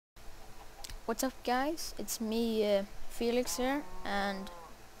What's up guys, it's me Felix here, and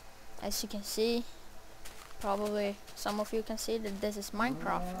as you can see, probably some of you can see that this is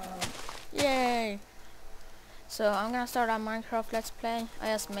Minecraft. Yay! So I'm gonna start our Minecraft Let's Play. I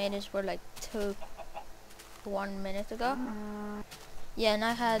just made this for like 1 minute ago. Yeah, and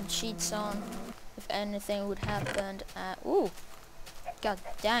I had cheats on if anything would happen. Ooh, god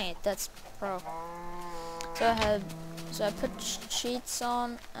dang it, that's pro. So I put cheats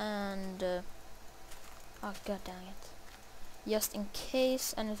on and oh god dang it. Just in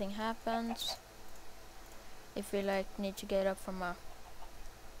case anything happens, if we like need to get up from a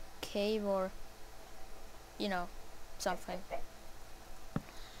cave or you know something.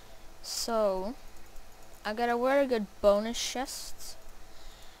 So I got a very good bonus chest.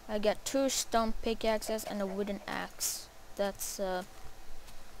 I got 2 stone pickaxes and a wooden axe. That's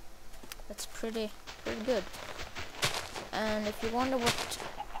pretty good. And if you wonder what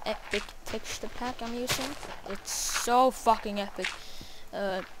epic texture pack I'm using, it's so fucking epic.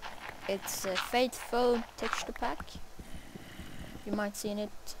 It's a Faithful texture pack. You might seen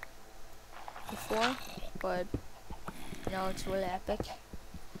it before, but you know it's really epic.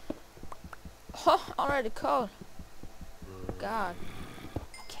 Oh, already cold. God.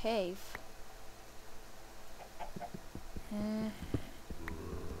 Cave.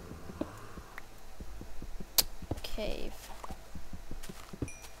 Cave.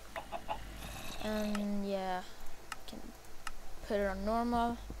 And yeah, can put it on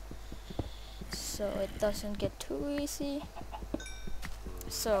normal so it doesn't get too easy.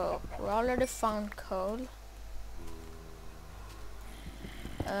 So we already found coal.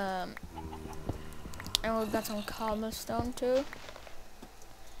 And we've got some cobblestone too.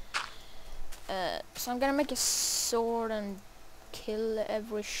 So I'm gonna make a sword and kill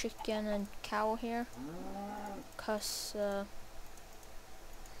every chicken and cow here, cause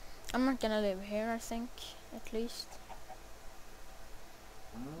I'm not gonna live here, I think, at least.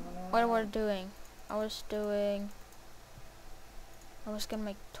 What was I doing? I was gonna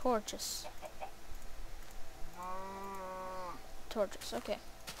make torches. Torches, okay.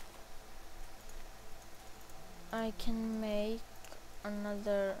 I can make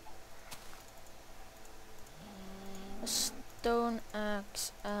another a stone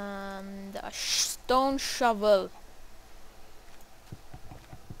axe and a stone shovel.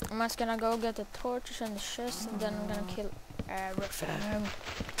 I'm just gonna go get the torches and the chest, and then I'm gonna kill everything.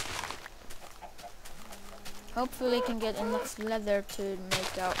 Hopefully I can get enough leather to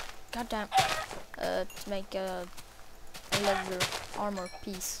make a to make a leather armor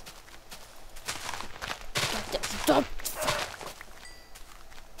piece. Stop!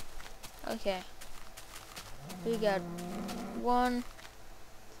 Okay. We got 1,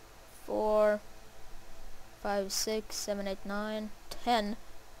 4, 5, 6, 7, 8, 9, 10.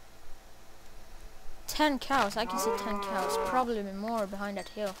 10 cows. I can see 10 cows. Probably more behind that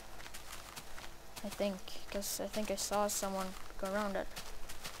hill. I think, because I think I saw someone go around that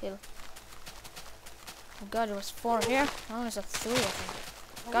hill. Oh god, there was 4 here. I only saw 3, I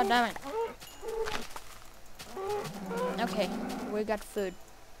think. God damn it. Okay, we got food.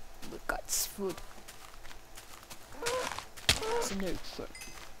 We got food. It's nature.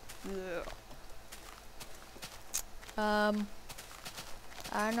 Yeah. I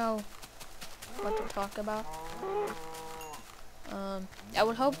don't know what to talk about. I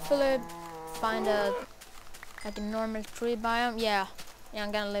will hopefully find a normal tree biome. Yeah,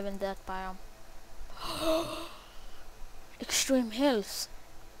 I'm gonna live in that biome. Extreme hills.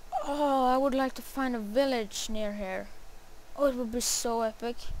 Oh, I would like to find a village near here. Oh, it would be so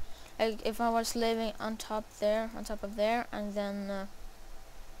epic. Like if I was living on top of there, and then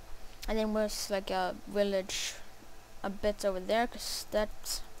was like a village a bit over there, because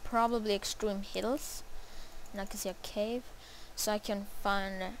that's probably extreme hills, and I can see a cave, so I can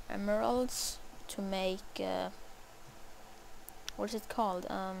find emeralds to make what is it called?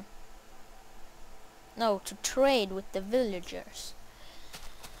 No, to trade with the villagers.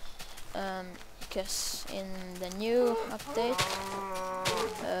 Because in the new update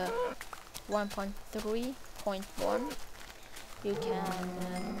 1.3.1 you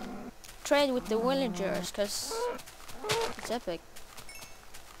can trade with the villagers, because it's epic.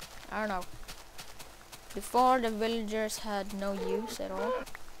 I don't know. Before, the villagers had no use at all.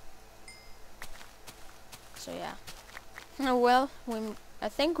 So yeah. Oh well, I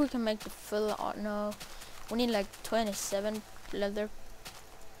think we can make the full no. We need like 27 leather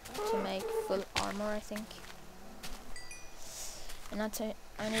to make full armor, I think. And I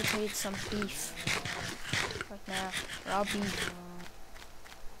need to eat some beef right now. Raw beef.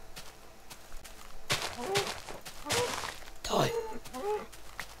 Die.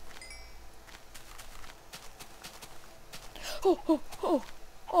 Oh, oh, oh,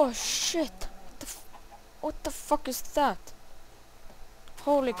 oh shit! What the fuck is that?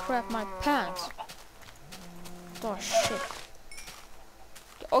 Holy crap, my pants! Oh shit!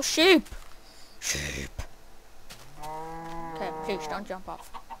 Oh sheep! Sheep! Okay, please don't jump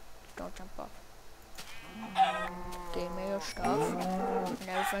off. Don't jump off. Give me your stuff, and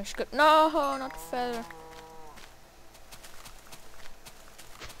everything's good. No, not the feather.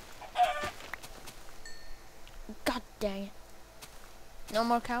 God dang it! No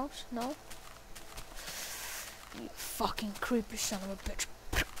more cows? No? You fucking creepy son of a bitch.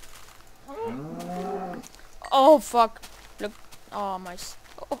 Oh fuck! Look! Oh my!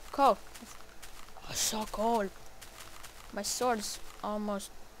 Oh cow! I saw coal. My sword's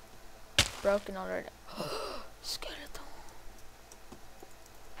almost broken already. Skeleton.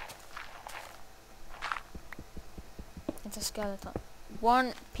 It's a skeleton.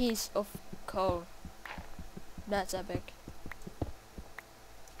 One piece of coal. That's epic.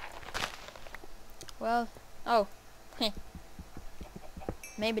 Well, oh,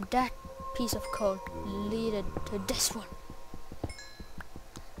 maybe that piece of coal leaded to this one.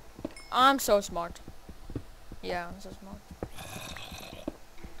 I'm so smart. Yeah, I'm so smart.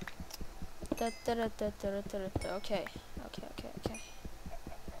 Okay.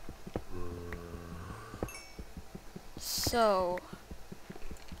 So,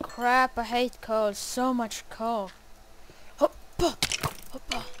 crap, I hate coal. So much coal. Hoppa,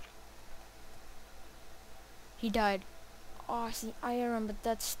 hoppa. He died. Oh, I see iron, but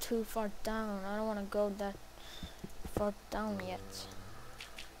that's too far down. I don't want to go that far down yet.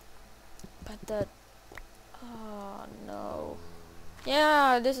 But that... Oh, no.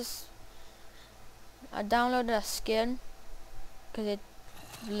 Yeah, this is... I downloaded a skin because it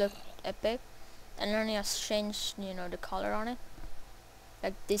looked epic. And then I just changed, you know, the color on it.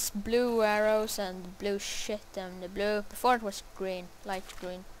 Like these blue arrows and the blue shit and the blue. Before it was green, light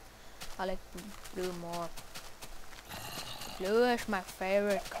green. I like blue more. Blue is my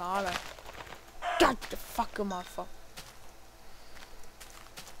favorite color. God the fuck am I fuck.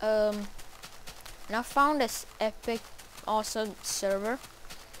 And I found this epic awesome server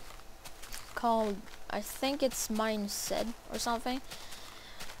called, I think it's Mindset or something.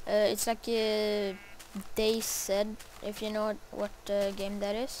 It's like a DayZ, if you know what game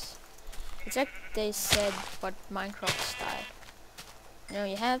that is. It's like DayZ but Minecraft style. You know,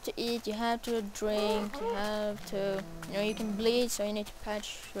 you have to eat, you have to drink, you have to, you know, you can bleed, so you need to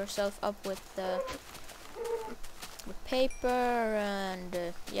patch yourself up with paper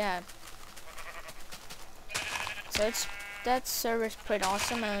and yeah. So that server is pretty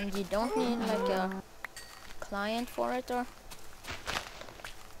awesome, and you don't need like a client for it or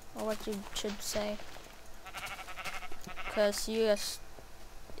what you should say, because you just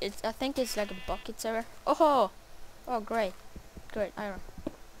I think it's like a bucket server. Oh great iron.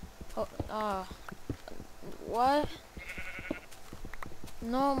 Oh what?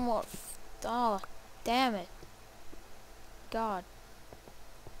 No more. Oh damn it. God.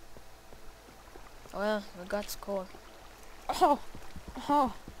 Well, we got coal. Oh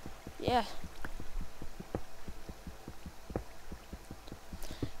yeah.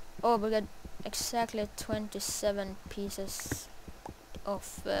 Oh, we got exactly 27 pieces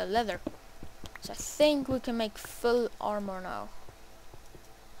of leather. So I think we can make full armor now.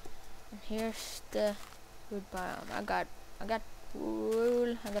 And here's the wood biome. I got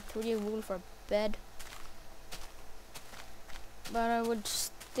wool. I got 3 wool for bed. But I would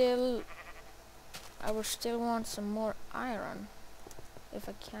still want some more iron if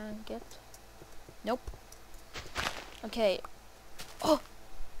I can get. Nope. Okay. Oh,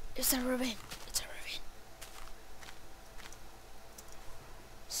 it's a ravine. It's a ravine.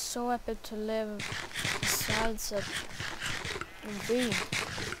 So epic to live beside a ravine.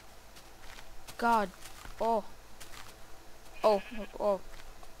 God. Oh.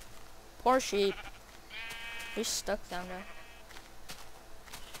 Poor sheep. He's stuck down there.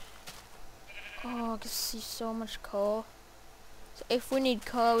 Oh, I can see so much coal. So if we need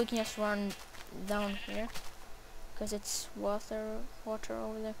coal, we can just run down here, because it's water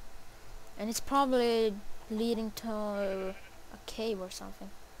over there, and it's probably leading to a cave or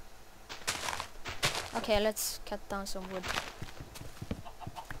something. Okay, let's cut down some wood.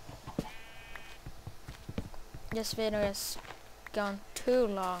 This video has gone too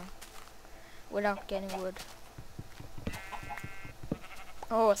long without getting wood.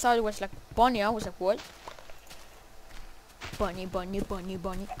 Oh, I thought it was like bunny. I was like, what? Bunny.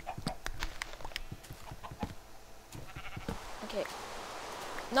 Okay.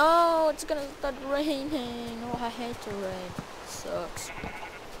 No, it's gonna start raining. Oh, I hate the rain. Sucks.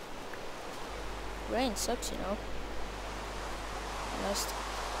 Rain sucks, you know. Just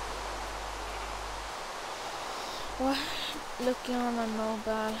well, looking on my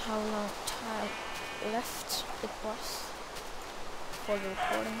mobile, how long time left it was for the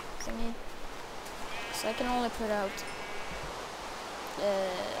recording thingy. So I can only put out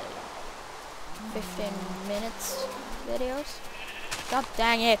 15 minutes videos. God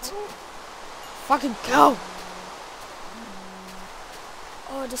dang it! Fucking go!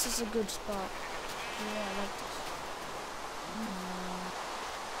 Oh, this is a good spot. Yeah, I like this.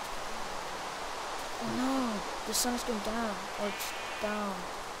 Oh no, the sun is going down. Or it's down.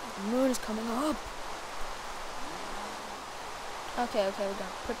 The moon is coming up. Okay, we're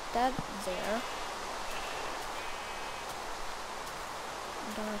gonna put that there.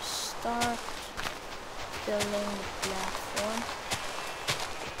 I'm gonna start building the platform.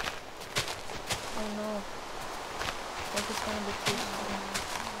 Oh no. I think it's gonna be too small.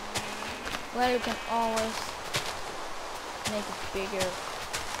 Well, you can always make it bigger.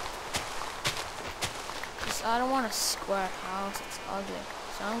 Because I don't want a square house, it's ugly.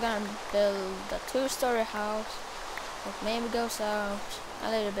 So I'm gonna build a 2-story house that maybe goes out a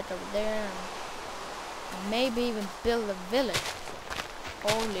little bit over there and maybe even build a village.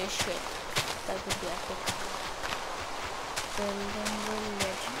 Holy shit, that would be epic. Building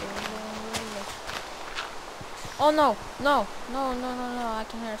village. Oh no, no, I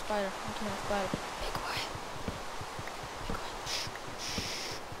can hear a spider, Be quiet. Shh.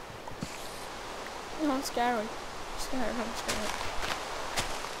 No, I'm scared. I'm scared.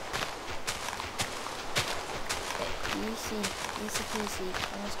 Okay, easy peasy.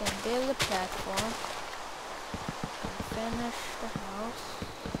 I'm just gonna build a platform. Finish the house.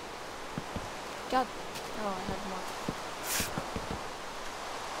 God. Oh, I had more.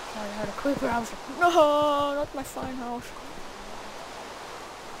 I had a creeper. I was like, no, not my fine house.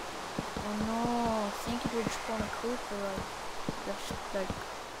 Oh no, I think it would spawn a creeper just like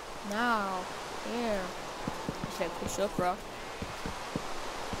now. Here. It's like push up, bro.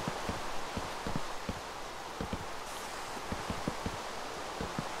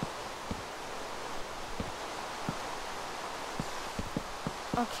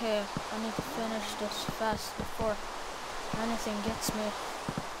 Okay, I need to finish this fast before anything gets me.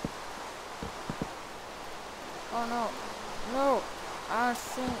 Oh no, I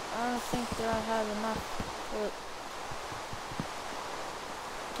don't think that I have enough to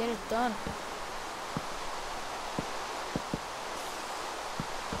get it done.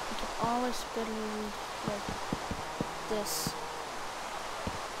 I can always build like this.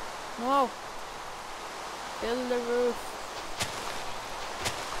 No, build the roof.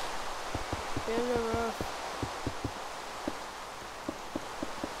 Build the roof.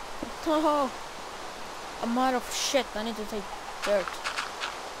 No. I'm out of shit. I need to take dirt.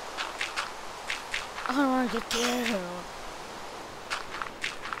 I don't want to get dirt.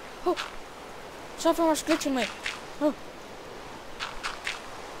 Oh, something was glitching me. Oh.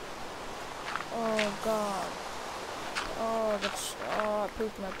 Oh god. Oh, that's. Oh, I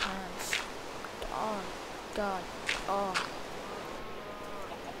pooped my pants. Oh god. Oh.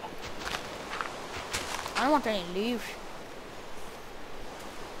 I don't want any leaves.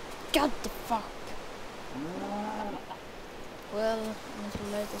 God the fuck. Well, I need to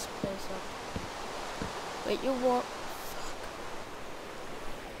light this place up. Wait, you walk.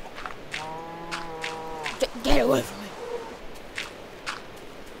 Get away from me.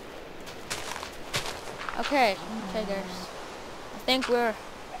 Okay, guys. I think we're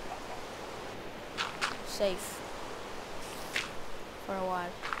safe for a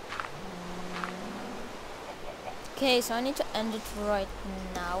while. Okay, so I need to end it right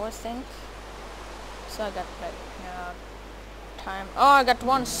now, I think. So I got like time. Oh, I got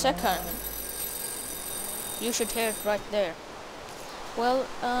 1 second. You should hear it right there. Well,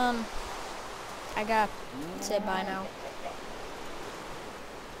 I got say bye now.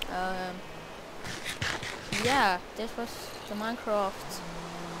 Yeah, this was the Minecraft.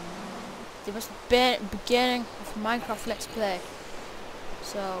 It was the beginning of Minecraft Let's Play.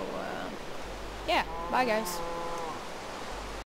 So, yeah, bye guys.